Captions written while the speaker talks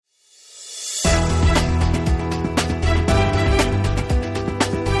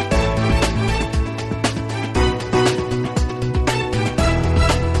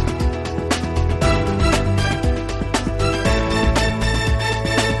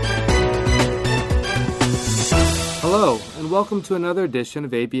welcome to another edition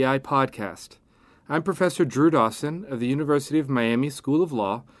of ABI Podcast. I'm Professor Drew Dawson of the University of Miami School of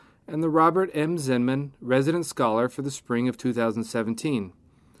Law and the Robert M. Zinman Resident Scholar for the spring of 2017.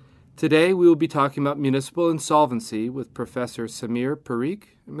 Today we will be talking about municipal insolvency with Professor Samir Parikh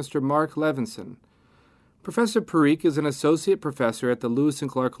and Mr. Mark Levinson. Professor Parikh is an associate professor at the Lewis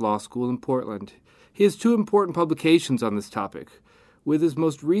and Clark Law School in Portland. He has two important publications on this topic, with his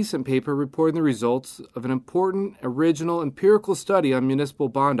most recent paper reporting the results of an important, original, empirical study on municipal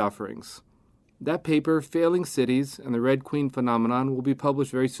bond offerings. That paper, Failing Cities and the Red Queen Phenomenon, will be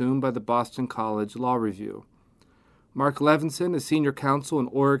published very soon by the Boston College Law Review. Mark Levinson is senior counsel in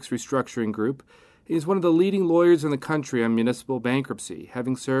Oryx Restructuring Group. He is one of the leading lawyers in the country on municipal bankruptcy,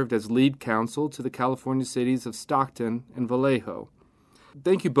 having served as lead counsel to the California cities of Stockton and Vallejo.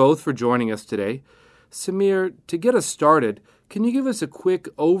 Thank you both for joining us today. Samir, to get us started, can you give us a quick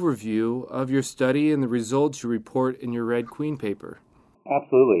overview of your study and the results you report in your Red Queen paper?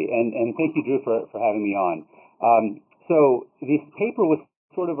 Absolutely, and thank you, Drew, for having me on. So this paper was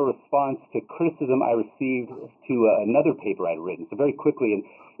sort of a response to criticism I received to another paper I'd written. So very quickly,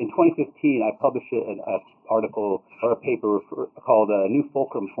 in 2015, I published an article or a paper called New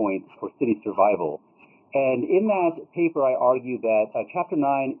Fulcrum Points for City Survival. And in that paper, I argued that Chapter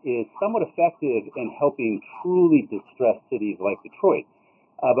 9 is somewhat effective in helping truly distressed cities like Detroit.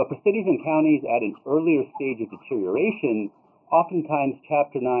 But for cities and counties at an earlier stage of deterioration, oftentimes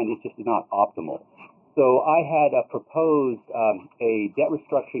Chapter 9 is just not optimal. So I had proposed a debt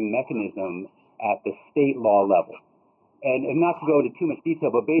restructuring mechanism at the state law level. And not to go into too much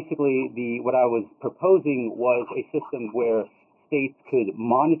detail, but basically what I was proposing was a system where states could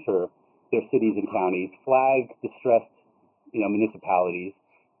monitor their cities and counties, flag distressed municipalities,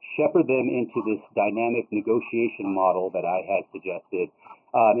 shepherd them into this dynamic negotiation model that I had suggested.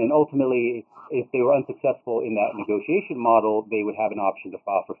 And ultimately, if they were unsuccessful in that negotiation model, they would have an option to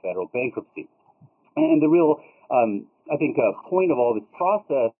file for federal bankruptcy. And the real, point of all this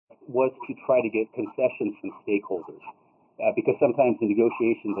process was to try to get concessions from stakeholders, because sometimes the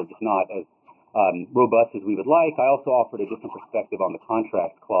negotiations are just not as robust as we would like. I also offered a different perspective on the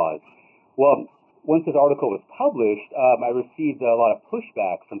contract clause. Well, once this article was published, I received a lot of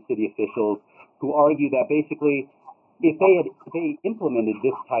pushback from city officials who argued that basically if they implemented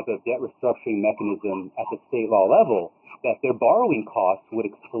this type of debt restructuring mechanism at the state law level, that their borrowing costs would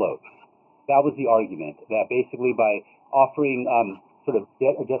explode. That was the argument, that basically by offering sort of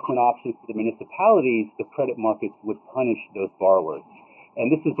debt adjustment options to the municipalities, the credit markets would punish those borrowers.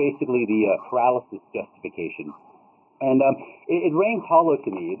 And this is basically the paralysis justification. And it rang hollow to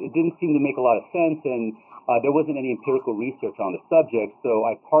me. It didn't seem to make a lot of sense, and there wasn't any empirical research on the subject. So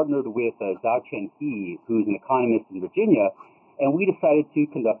I partnered with Xiaochen He, who's an economist in Virginia, and we decided to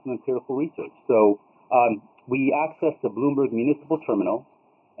conduct some empirical research. So we accessed the Bloomberg Municipal Terminal,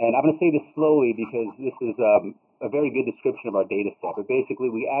 and I'm going to say this slowly because this is a very good description of our data set. But basically,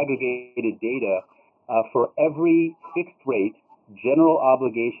 we aggregated data for every fixed rate general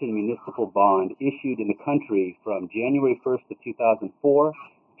obligation municipal bond issued in the country from January 1st of 2004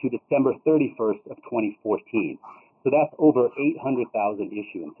 to December 31st of 2014. So that's over 800,000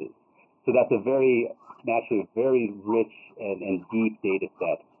 issuances. So that's naturally a very rich and deep data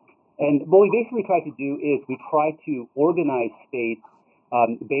set. And what we basically tried to do is we tried to organize states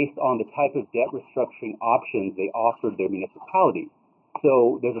based on the type of debt restructuring options they offered their municipalities.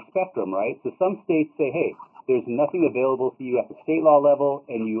 So there's a spectrum, right? So some states say, hey, there's nothing available for you at the state law level,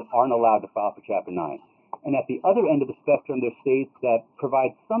 and you aren't allowed to file for Chapter 9. And at the other end of the spectrum, there's states that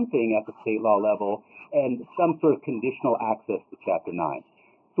provide something at the state law level and some sort of conditional access to Chapter 9.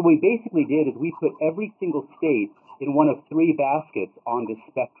 So what we basically did is we put every single state in one of three baskets on this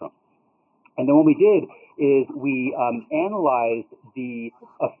spectrum. And then what we did is we analyzed the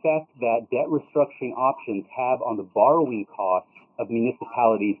effect that debt restructuring options have on the borrowing costs of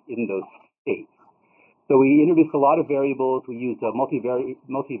municipalities in those states. So we introduced a lot of variables. We used a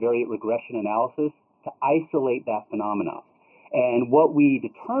multivariate regression analysis to isolate that phenomenon. And what we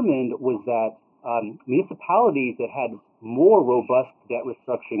determined was that municipalities that had more robust debt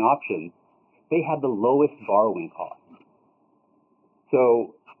restructuring options, they had the lowest borrowing costs.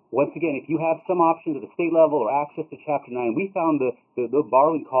 So once again, if you have some options at the state level or access to Chapter 9, we found the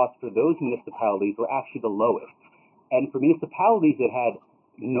borrowing costs for those municipalities were actually the lowest. And for municipalities that had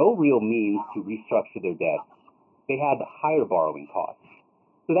no real means to restructure their debt, they had higher borrowing costs.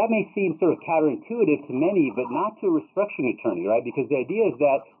 So that may seem sort of counterintuitive to many, but not to a restructuring attorney, right? Because the idea is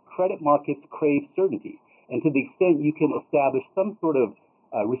that credit markets crave certainty. And to the extent you can establish some sort of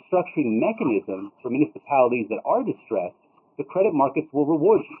restructuring mechanism for municipalities that are distressed, the credit markets will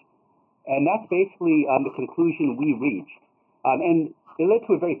reward you. And that's basically the conclusion we reached. And it led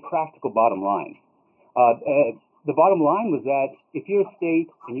to a very practical bottom line. The bottom line was that if you're a state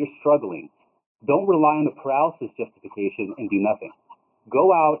and you're struggling, don't rely on the paralysis justification and do nothing.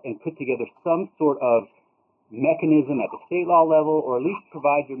 Go out and put together some sort of mechanism at the state law level, or at least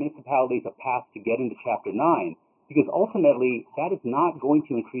provide your municipalities a path to get into Chapter 9, because ultimately that is not going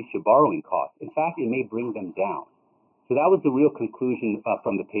to increase your borrowing costs. In fact, it may bring them down. So that was the real conclusion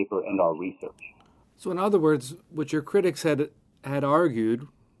from the paper and our research. So in other words, what your critics had argued,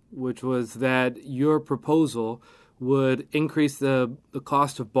 which was that your proposal would increase the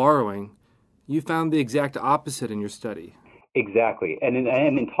cost of borrowing, you found the exact opposite in your study. Exactly. And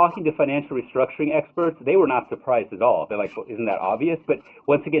in talking to financial restructuring experts, they were not surprised at all. They're like, well, isn't that obvious? But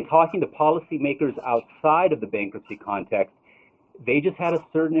once again, talking to policymakers outside of the bankruptcy context, they just had a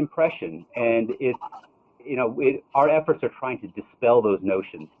certain impression. And our efforts are trying to dispel those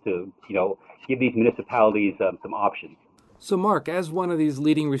notions to, give these municipalities some options. So, Mark, as one of these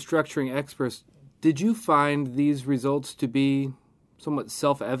leading restructuring experts, did you find these results to be somewhat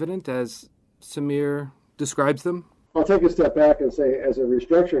self-evident as Samir describes them? I'll take a step back and say, as a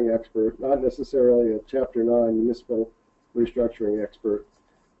restructuring expert, not necessarily a Chapter 9 municipal restructuring expert,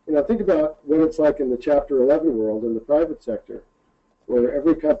 think about what it's like in the Chapter 11 world in the private sector, where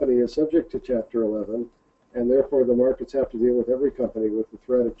every company is subject to Chapter 11, and therefore the markets have to deal with every company with the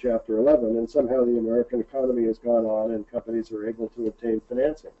threat of Chapter 11, and somehow the American economy has gone on and companies are able to obtain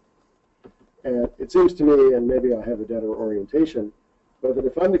financing. And it seems to me, and maybe I have a debtor orientation, but that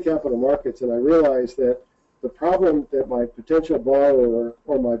if I'm the capital markets and I realize that the problem that my potential borrower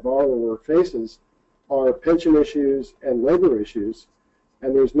or my borrower faces are pension issues and labor issues,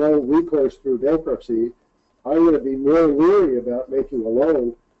 and there's no recourse through bankruptcy, I'm going to be more leery about making a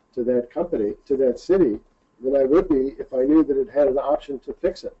loan to that company, to that city, than I would be if I knew that it had an option to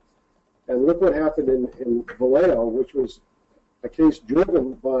fix it. And look what happened in Vallejo, which was a case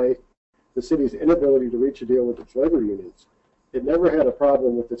driven by the city's inability to reach a deal with its labor unions. It never had a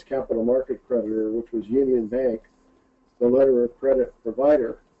problem with its capital market creditor, which was Union Bank, the letter of credit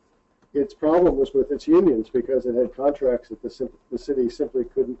provider. Its problem was with its unions because it had contracts that the city simply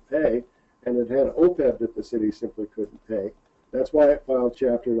couldn't pay, and it had OPEB that the city simply couldn't pay. That's why it filed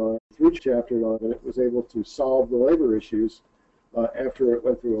Chapter 9 through Chapter 9, and it was able to solve the labor issues after it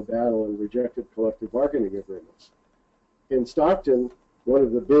went through a battle and rejected collective bargaining agreements. In Stockton, one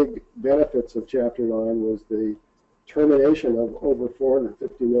of the big benefits of Chapter 9 was the termination of over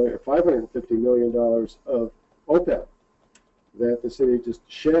 $450 million of OPEB that the city just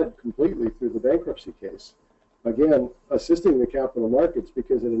shed completely through the bankruptcy case. Again, assisting the capital markets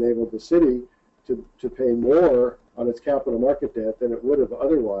because it enabled the city to pay more on its capital market debt than it would have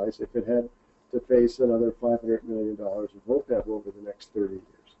otherwise if it had to face another $500 million of OPEB over the next 30 years.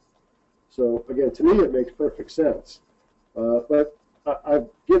 So again, to me, it makes perfect sense. But I've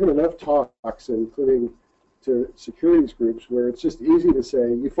given enough talks, including to securities groups, where it's just easy to say,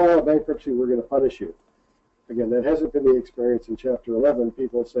 you file bankruptcy, we're going to punish you. Again, that hasn't been the experience in Chapter 11.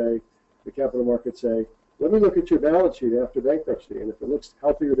 People say, the capital markets say, let me look at your balance sheet after bankruptcy, and if it looks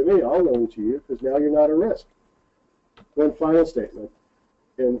healthier to me, I'll loan to you because now you're not at risk. One final statement.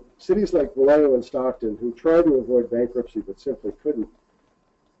 In cities like Vallejo and Stockton, who tried to avoid bankruptcy but simply couldn't,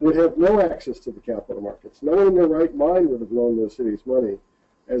 would have no access to the capital markets. No one in their right mind would have loaned those cities money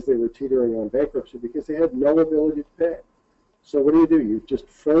as they were teetering on bankruptcy because they had no ability to pay. So what do? You've just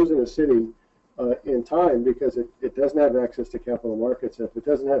frozen a city in time because it doesn't have access to capital markets. And if it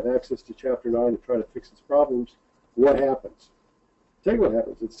doesn't have access to Chapter 9 to try to fix its problems, what happens? Tell you what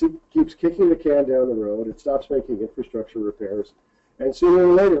happens. It keeps kicking the can down the road. It stops making infrastructure repairs. And sooner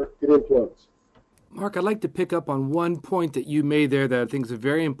or later, it implodes. Mark, I'd like to pick up on one point that you made there that I think is a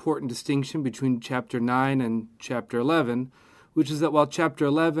very important distinction between Chapter 9 and Chapter 11, which is that while Chapter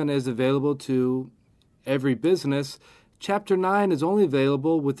 11 is available to every business, Chapter 9 is only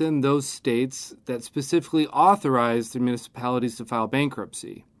available within those states that specifically authorize their municipalities to file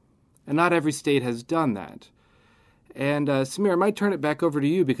bankruptcy. And not every state has done that. And Samir, I might turn it back over to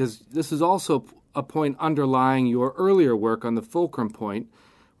you because this is also a point underlying your earlier work on the fulcrum point,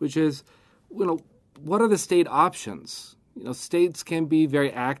 which is, what are the state options? States can be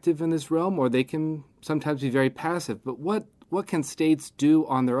very active in this realm, or they can sometimes be very passive. But what can states do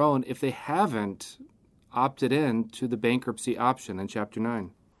on their own if they haven't opted in to the bankruptcy option in Chapter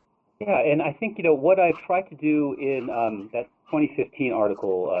 9? Yeah, and I think, what I tried to do in that 2015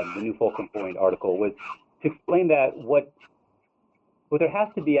 article, the new fulcrum point article, was to explain that what there has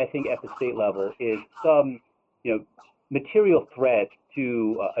to be, I think, at the state level is some, material threat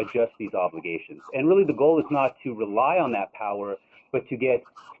to adjust these obligations. And really the goal is not to rely on that power but to get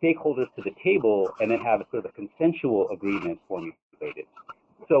stakeholders to the table and then have a sort of a consensual agreement formulated.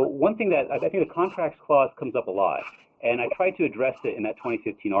 So one thing that I think the contracts clause comes up a lot, and I tried to address it in that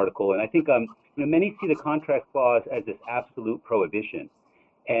 2015 article. And I think many see the contract clause as this absolute prohibition,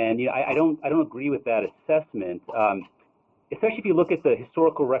 and I don't agree with that assessment. Especially if you look at the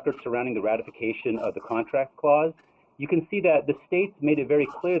historical record surrounding the ratification of the contract clause, you can see that the states made it very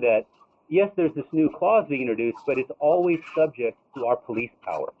clear that yes, there's this new clause being introduced, but it's always subject to our police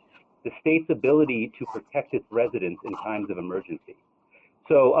power, the state's ability to protect its residents in times of emergency.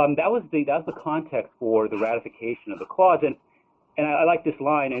 So that was the context for the ratification of the clause, and I like this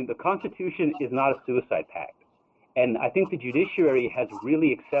line. And the Constitution is not a suicide pact, and I think the judiciary has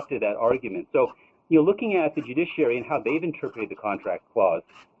really accepted that argument. So, looking at the judiciary and how they've interpreted the contract clause,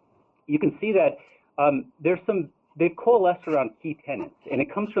 you can see that they've coalesced around key tenets, and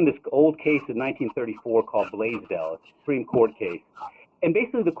it comes from this old case in 1934 called Blaisdell, a Supreme Court case, and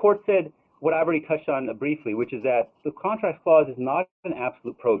basically the court said what I've already touched on briefly, which is that the contract clause is not an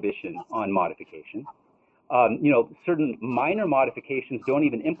absolute prohibition on modification. Certain minor modifications don't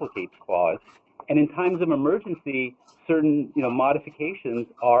even implicate the clause, and in times of emergency, certain modifications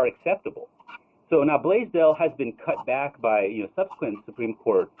are acceptable. So now Blaisdell has been cut back by subsequent Supreme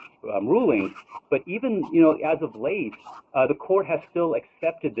Court rulings, but even as of late, the court has still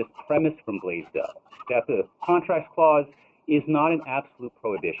accepted this premise from Blaisdell that the contract clause is not an absolute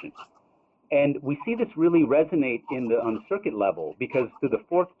prohibition. And we see this really resonate on the circuit level, because through the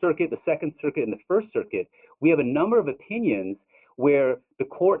Fourth Circuit, the Second Circuit, and the First Circuit, we have a number of opinions where the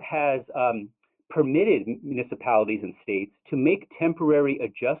court has permitted municipalities and states to make temporary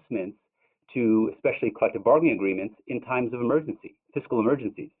adjustments to especially collective bargaining agreements in times of emergency, fiscal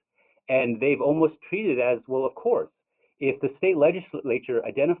emergencies. And they've almost treated it as, well, of course, if the state legislature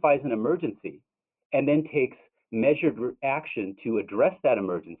identifies an emergency and then takes measured action to address that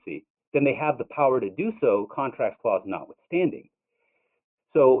emergency, then they have the power to do so, contract clause notwithstanding.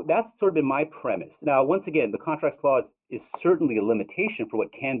 So that's sort of been my premise. Now, once again, the contract clause is certainly a limitation for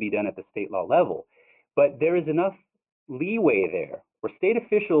what can be done at the state law level, but there is enough leeway there where state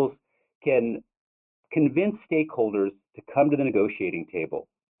officials can convince stakeholders to come to the negotiating table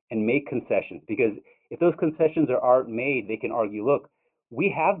and make concessions, because if those concessions aren't made, they can argue, look,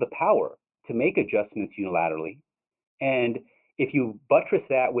 we have the power to make adjustments unilaterally, and if you buttress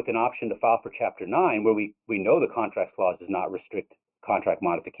that with an option to file for Chapter 9, where we know the contract clause does not restrict contract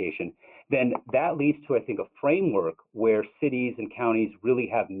modification, then that leads to, I think, a framework where cities and counties really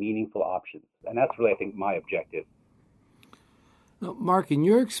have meaningful options. And that's really, I think, my objective. Now, Mark, in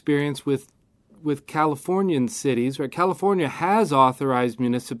your experience with Californian cities, right? California has authorized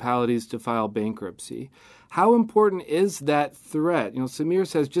municipalities to file bankruptcy. How important is that threat? Samir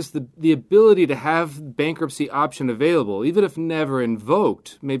says just the ability to have bankruptcy option available, even if never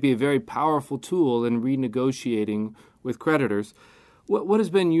invoked, may be a very powerful tool in renegotiating with creditors. What has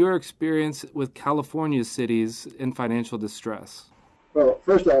been your experience with California cities in financial distress? Well,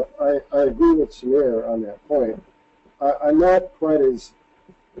 first off, I agree with Samir on that point. I'm not quite as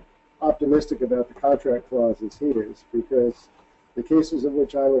optimistic about the contract clause as he is, because the cases of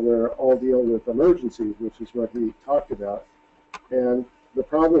which I'm aware all deal with emergencies, which is what he talked about. And the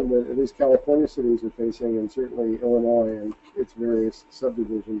problem that at least California cities are facing, and certainly Illinois and its various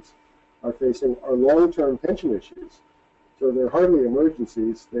subdivisions are facing, are long-term pension issues. So they're hardly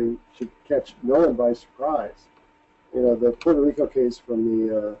emergencies. They should catch no one by surprise. The Puerto Rico case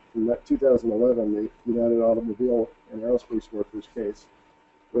from 2011, the United Automobile and Aerospace Workers case,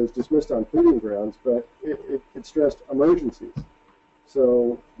 was dismissed on pleading grounds, but it stressed emergencies.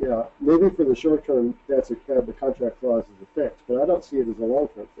 So, maybe for the short term, that's the contract clause is a fix, but I don't see it as a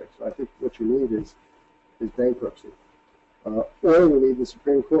long-term fix. I think what you need is bankruptcy. Or we need the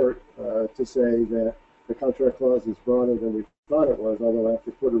Supreme Court to say that the contract clause is broader than we thought it was, although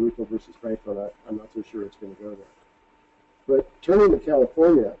after Puerto Rico versus Franklin, I'm not so sure it's going to go there. But turning to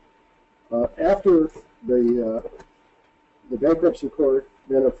California, after the bankruptcy court,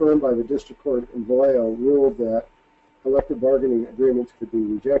 then affirmed by the district court in Vallejo, ruled that collective bargaining agreements could be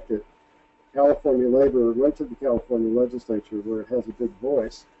rejected, California Labor went to the California legislature, where it has a big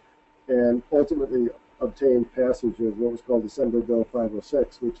voice, and ultimately obtained passage of what was called Assembly Bill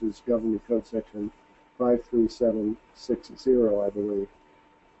 506, which is Government Code Section 53760, I believe.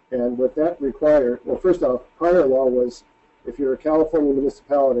 And what that required, well, first off, prior law was if you're a California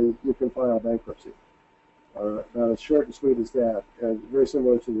municipality, you can file bankruptcy. As short and sweet as that, and very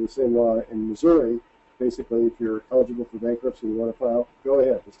similar to the same law in Missouri. Basically, if you're eligible for bankruptcy and you want to file, go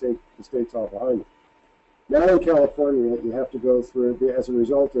ahead. The state's all behind you. Now in California, you have to go through, as a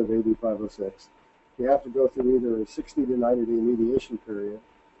result of AB 506, you have to go through either a 60 to 90-day mediation period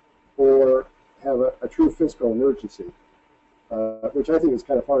or have a true fiscal emergency, which I think is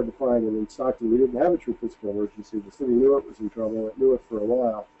kind of hard to find. And in Stockton, we didn't have a true fiscal emergency. The city knew it was in trouble. It knew it for a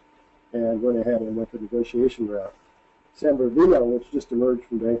while and went ahead and went the negotiation route. San Bernardino, which just emerged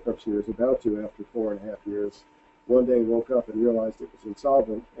from bankruptcy, or is about to after 4.5 years, one day woke up and realized it was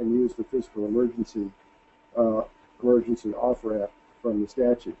insolvent and used the fiscal emergency off-ramp from the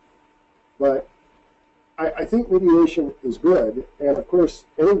statute. But I think mediation is good, and of course,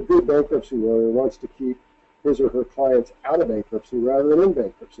 any good bankruptcy lawyer wants to keep his or her clients out of bankruptcy rather than in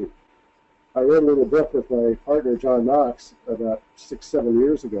bankruptcy. I read a little book with my partner, John Knox, about 6-7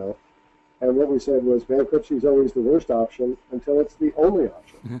 years ago, and what we said was bankruptcy is always the worst option until it's the only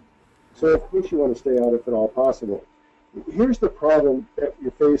option. So of course you want to stay out if at all possible. Here's the problem that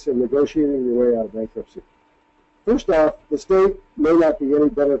you face in negotiating your way out of bankruptcy. First off, the state may not be any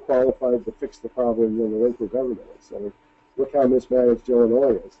better qualified to fix the problem than the local government is. I mean, look how mismanaged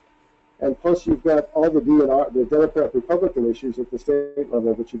Illinois is. And plus you've got all the DNR, the Democrat-Republican issues at the state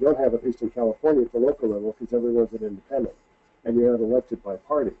level that you don't have, at least in California, at the local level, because everyone's an independent, and you're not elected by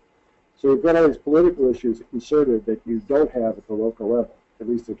party. So you've got all these political issues inserted that you don't have at the local level, at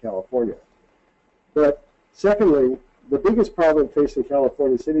least in California. But secondly, the biggest problem facing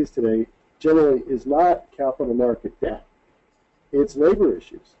California cities today generally is not capital market debt. It's labor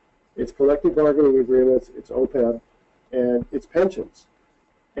issues. It's collective bargaining agreements, it's OPEB, and it's pensions.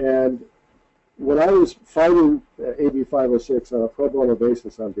 And when I was fighting AB 506 on a pro bono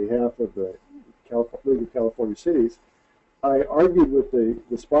basis on behalf of the League of California Cities, I argued with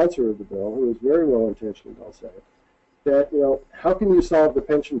the sponsor of the bill, who was very well intentioned, I'll say, that, how can you solve the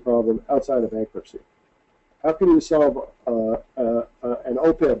pension problem outside of bankruptcy? How can you solve an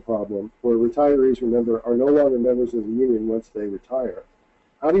OPEB problem where retirees, remember, are no longer members of the union once they retire?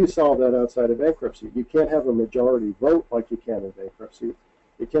 How do you solve that outside of bankruptcy? You can't have a majority vote like you can in bankruptcy.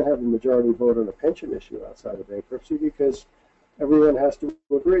 You can't have a majority vote on a pension issue outside of bankruptcy because everyone has to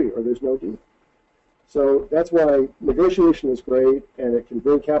agree or there's no deal. So that's why negotiation is great and it can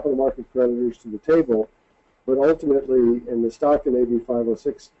bring capital market creditors to the table, but ultimately in the Stockton AB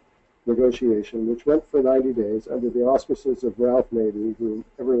 506 negotiation, which went for 90 days under the auspices of Ralph Mabey, who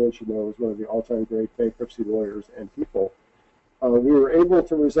everyone should know is one of the all-time great bankruptcy lawyers and people, we were able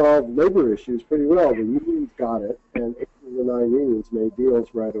to resolve labor issues pretty well. The unions got it, and 8 of the 9 unions made deals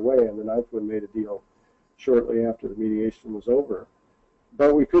right away, and the 9th one made a deal shortly after the mediation was over.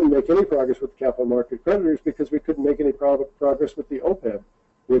 But we couldn't make any progress with the capital market creditors because we couldn't make any progress with the OPEB,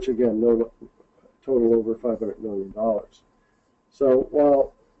 which again, total over $500 million. So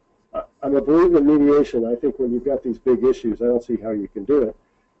while I'm a believer in mediation, I think when you've got these big issues, I don't see how you can do it.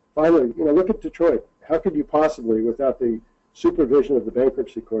 Finally, look at Detroit. How could you possibly, without the supervision of the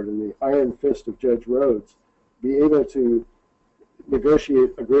bankruptcy court and the iron fist of Judge Rhodes, be able to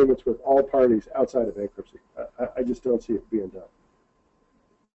negotiate agreements with all parties outside of bankruptcy? I just don't see it being done.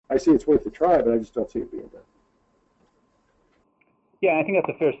 I see it's worth a try, but I just don't see it being done. Yeah, I think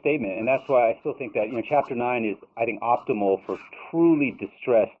that's a fair statement, and that's why I still think that Chapter 9 is, I think, optimal for truly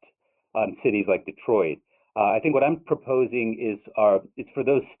distressed cities like Detroit. I think what I'm proposing is for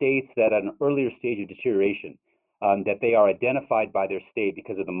those states that at an earlier stage of deterioration, that they are identified by their state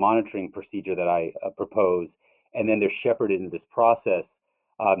because of the monitoring procedure that I propose, and then they're shepherded into this process.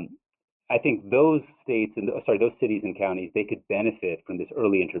 I think those states those cities and counties, they could benefit from this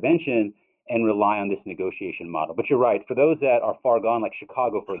early intervention and rely on this negotiation model. But you're right, for those that are far gone, like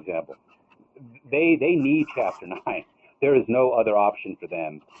Chicago, for example, they need Chapter 9. There is no other option for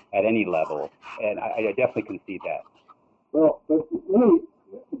them at any level, and I definitely concede that. Well, but let me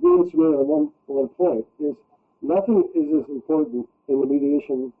disagree on one point, is nothing is as important in the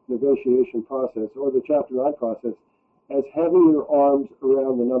mediation negotiation process or the Chapter 9 process as having your arms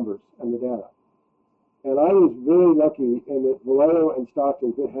around the numbers and the data. And I was very lucky in that Vallejo and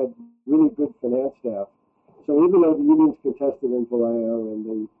Stockton had really good finance staff. So even though the unions contested in Vallejo and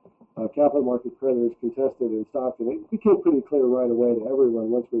the capital market creditors contested in Stockton, it became pretty clear right away to everyone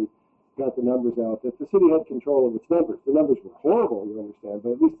once we got the numbers out that the city had control of its numbers. The numbers were horrible, you understand,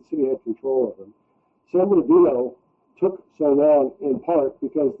 but at least the city had control of them. San Bernardino took so long in part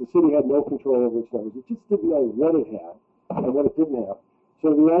because the city had no control over its numbers. It just didn't know what it had and what it didn't have.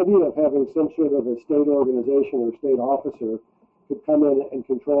 So the idea of having some sort of a state organization or state officer could come in and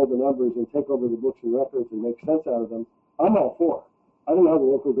control the numbers and take over the books and records and make sense out of them, I'm all for. I don't know how the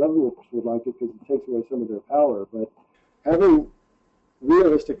local governments would like it because it takes away some of their power, but having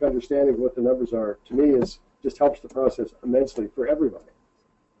realistic understanding of what the numbers are, to me, just helps the process immensely for everybody.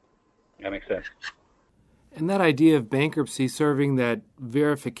 That makes sense. And that idea of bankruptcy serving that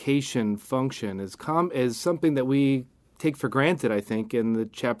verification function is something that we take for granted, I think, in the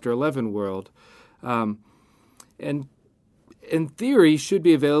Chapter 11 world. And in theory, should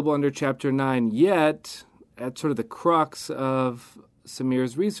be available under Chapter 9, yet at sort of the crux of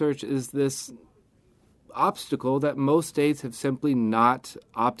Samir's research is this obstacle that most states have simply not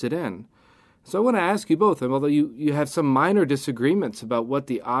opted in. So I want to ask you both, and although you have some minor disagreements about what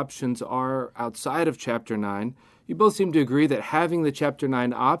the options are outside of Chapter 9, you both seem to agree that having the Chapter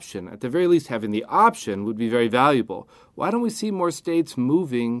 9 option, at the very least having the option, would be very valuable. Why don't we see more states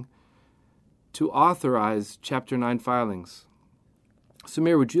moving to authorize Chapter 9 filings?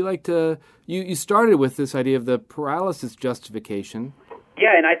 Samir, would you like to... You started with this idea of the paralysis justification.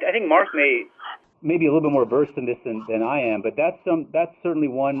 Yeah, and I think Mark may be a little bit more versed in this than I am, but that's certainly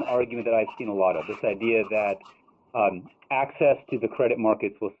one argument that I've seen a lot of, this idea that access to the credit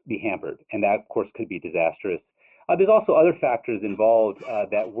markets will be hampered, and that, of course, could be disastrous. There's also other factors involved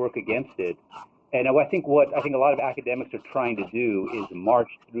that work against it, and I think a lot of academics are trying to do is march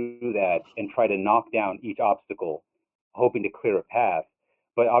through that and try to knock down each obstacle, hoping to clear a path.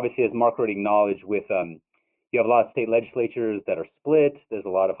 But obviously, as Mark already acknowledged, with you have a lot of state legislatures that are split. There's a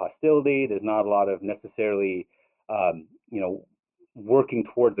lot of hostility. There's not a lot of necessarily, working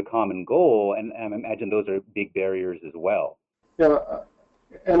towards a common goal. And I imagine those are big barriers as well. Yeah,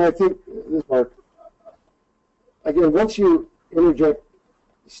 and I think, this Mark, again, once you interject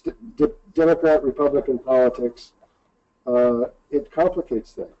Democrat, Republican politics, it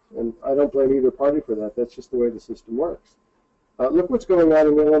complicates things. And I don't blame either party for that. That's just the way the system works. Look what's going on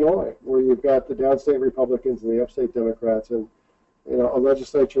in Illinois, where you've got the downstate Republicans and the upstate Democrats, and a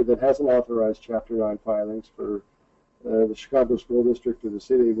legislature that hasn't authorized Chapter 9 filings for the Chicago School District or the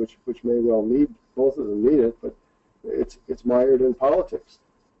city, which may well need, both of them need it, but it's mired in politics.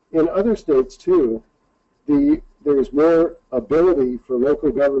 In other states too, there's more ability for local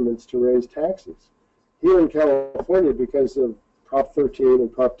governments to raise taxes. Here in California, because of Prop 13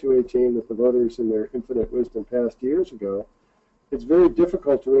 and Prop 218 that the voters in their infinite wisdom passed years ago, it's very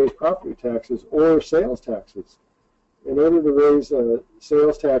difficult to raise property taxes or sales taxes. In order to raise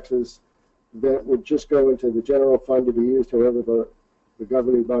sales taxes that would just go into the general fund to be used however the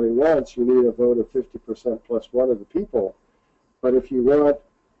governing body wants, you need a vote of 50% plus one of the people. But if you want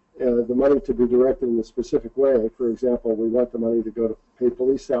the money to be directed in a specific way, for example, we want the money to go to pay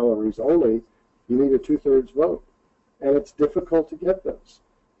police salaries only, you need a 2/3 vote. And it's difficult to get those.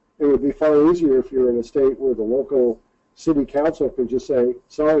 It would be far easier if you're in a state where the local city council can just say,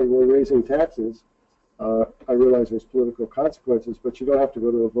 sorry, we're raising taxes. I realize there's political consequences, but you don't have to go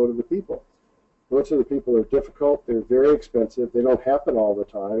to a vote of the people. Votes of the people are difficult. They're very expensive. They don't happen all the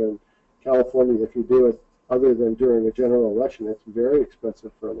time. In California, if you do it other than during a general election, it's very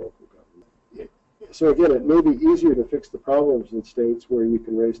expensive for a local government. So again, it may be easier to fix the problems in states where you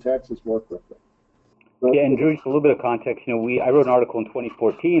can raise taxes more quickly. Yeah, and Drew, just a little bit of context. I wrote an article in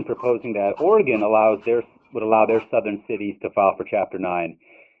 2014 proposing that Oregon would allow their southern cities to file for Chapter 9.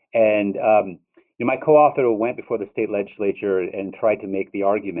 And my co-author went before the state legislature and tried to make the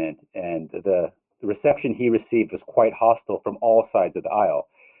argument, and the reception he received was quite hostile from all sides of the aisle.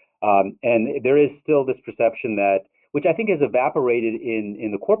 And there is still this perception that, which I think has evaporated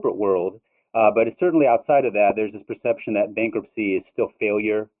in the corporate world, but it's certainly outside of that, there's this perception that bankruptcy is still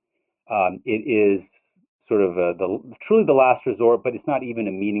failure. It is sort of truly the last resort, but it's not even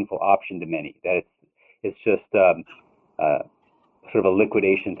a meaningful option to many. That it's just sort of a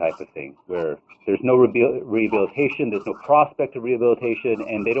liquidation type of thing, where there's no rehabilitation, there's no prospect of rehabilitation,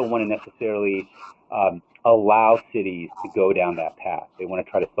 and they don't want to necessarily allow cities to go down that path. They want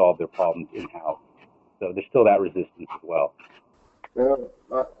to try to solve their problems in-house. So there's still that resistance as well. Well,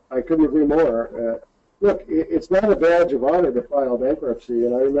 I couldn't agree more. Look, it's not a badge of honor to file bankruptcy,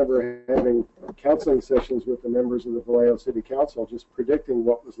 and I remember having counseling sessions with the members of the Vallejo City Council just predicting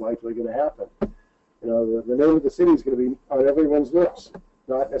what was likely going to happen. The name of the city is going to be on everyone's lips,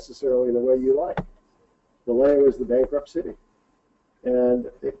 not necessarily in the way you like. Vallejo is the bankrupt city. And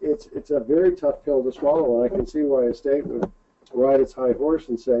it's a very tough pill to swallow, and I can see why a state would ride its high horse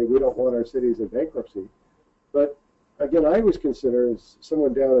and say, we don't want our cities in bankruptcy. But again, I always consider, as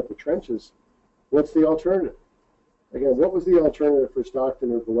someone down at the trenches, what's the alternative? Again, what was the alternative for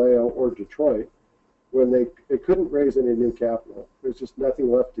Stockton or Vallejo or Detroit when they couldn't raise any new capital? There's just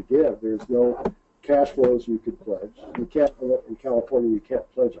nothing left to give. There's no cash flows you could pledge. You can't, in California, you can't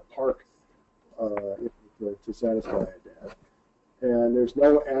pledge a park to satisfy a debt. And there's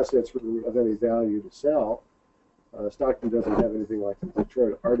no assets really of any value to sell. Stockton doesn't have anything like the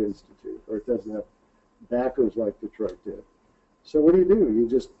Detroit Art Institute, or it doesn't have backers like Detroit did. So what do? You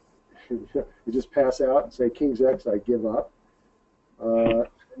just You just pass out and say, King's X, I give up.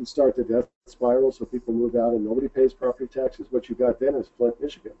 And start the death spiral, so people move out and nobody pays property taxes. What you got then is Flint,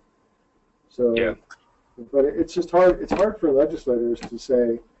 Michigan. So, yeah. But it's just hard. It's hard for legislators to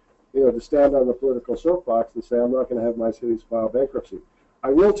say, to stand on the political soapbox and say, I'm not going to have my cities file bankruptcy. I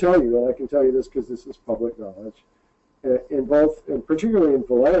will tell you, and I can tell you this because this is public knowledge, and particularly in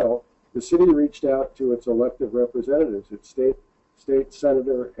Vallejo, the city reached out to its elected representatives, its state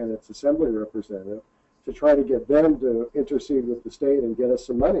senator and its assembly representative, to try to get them to intercede with the state and get us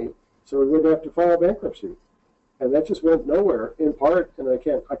some money so we wouldn't have to file bankruptcy. And that just went nowhere, in part, and I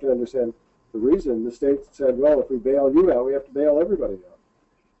can understand the reason. The state said, well, if we bail you out, we have to bail everybody out.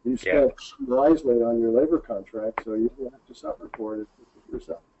 You spent wisely on your labor contract, so you don't have to suffer for it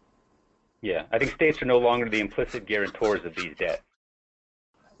yourself. Yeah, I think states are no longer the implicit guarantors of these debts.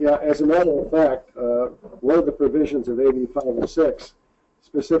 Yeah, as a matter of fact, one of the provisions of AB 506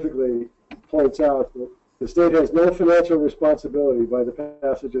 specifically points out that the state has no financial responsibility by the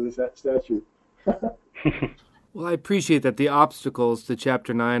passage of this statute. Well, I appreciate that the obstacles to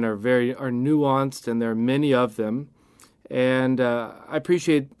Chapter 9 are nuanced, and there are many of them. And I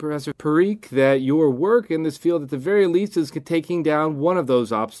appreciate, Professor Parikh, that your work in this field, at the very least, is taking down one of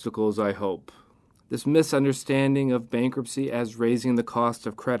those obstacles, I hope. This misunderstanding of bankruptcy as raising the cost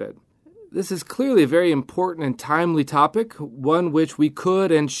of credit. This is clearly a very important and timely topic, one which we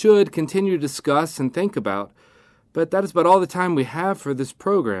could and should continue to discuss and think about. But that is about all the time we have for this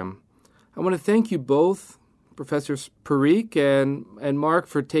program. I want to thank you both, Professors Parikh and Mark,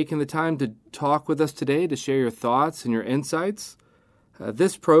 for taking the time to talk with us today, to share your thoughts and your insights.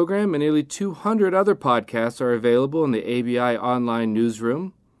 This program and nearly 200 other podcasts are available in the ABI online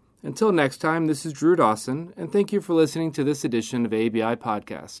newsroom. Until next time, this is Drew Dawson, and thank you for listening to this edition of ABI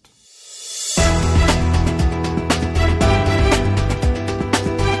Podcast.